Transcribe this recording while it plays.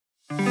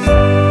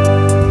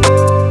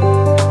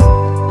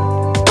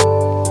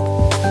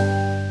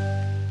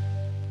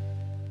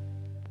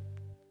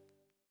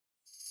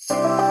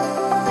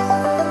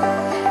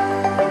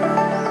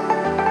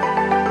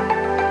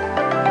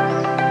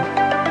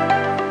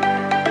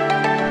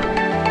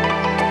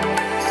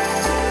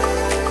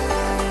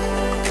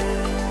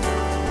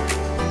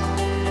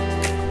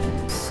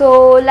So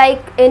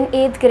like in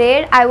 8th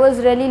grade I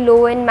was really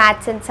low in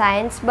maths and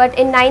science, but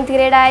in 9th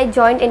grade I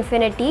joined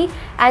Infinity,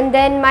 and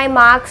then my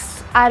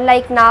marks are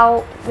like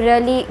now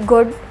really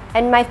good,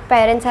 and my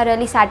parents are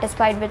really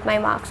satisfied with my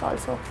marks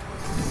also.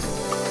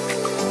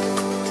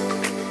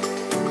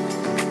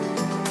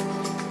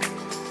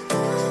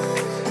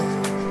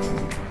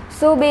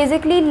 So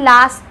basically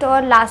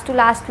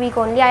last week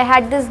only I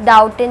had this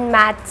doubt in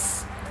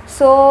maths.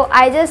 So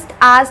I just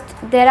asked,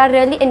 there are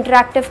really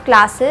interactive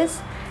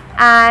classes,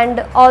 and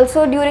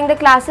also during the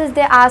classes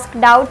they ask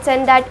doubts,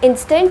 and that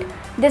instant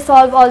they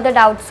solve all the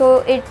doubts, so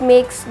it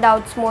makes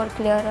doubts more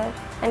clearer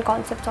and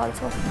concepts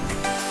also.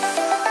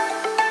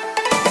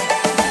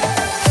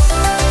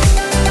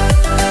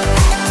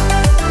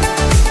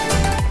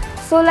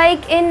 So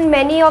like in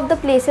many of the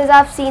places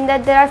I've seen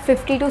that there are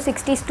 50 to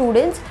 60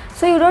 students,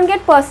 so you don't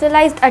get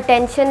personalized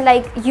attention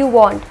like you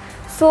want.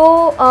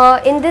 So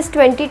in this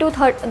 20 to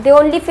 30, they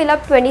only fill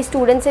up 20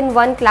 students in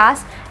one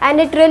class, and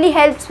it really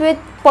helps with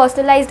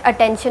personalized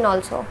attention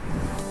also.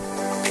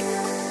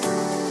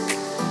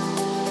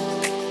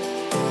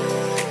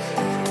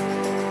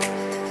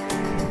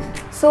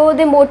 So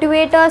they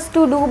motivate us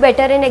to do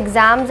better in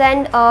exams,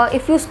 and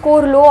if you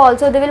score low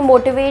also they will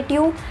motivate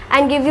you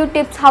and give you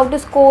tips how to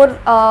score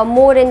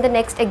more in the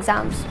next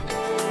exams.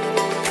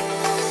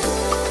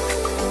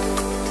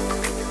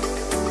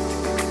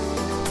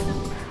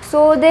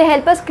 So they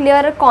help us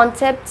clear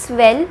concepts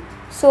well,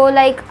 so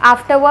like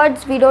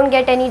afterwards we don't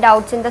get any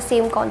doubts in the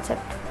same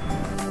concept.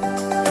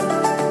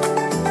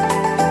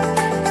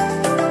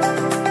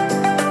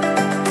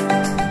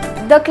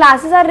 The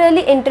classes are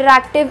really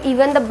interactive,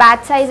 even the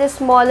batch size is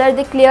smaller,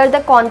 they clear the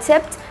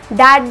concepts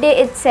that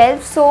day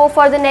itself, so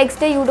for the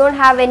next day you don't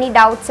have any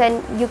doubts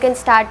and you can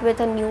start with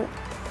a new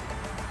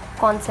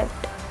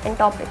concept and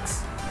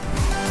topics.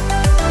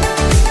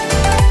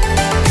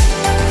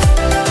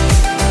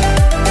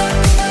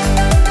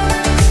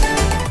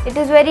 It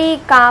is very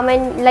calm,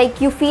 and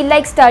like you feel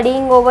like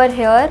studying over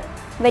here.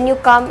 When you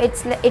come, it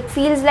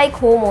feels like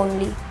home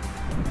only.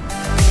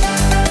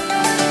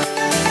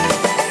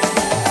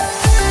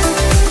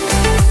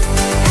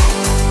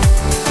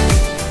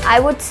 I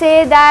would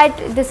say that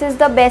this is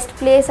the best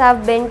place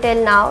I've been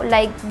till now.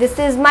 Like this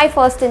is my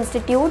first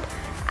institute,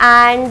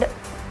 and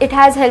it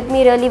has helped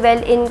me really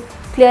well in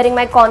clearing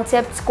my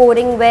concepts,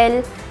 scoring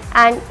well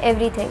and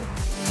everything.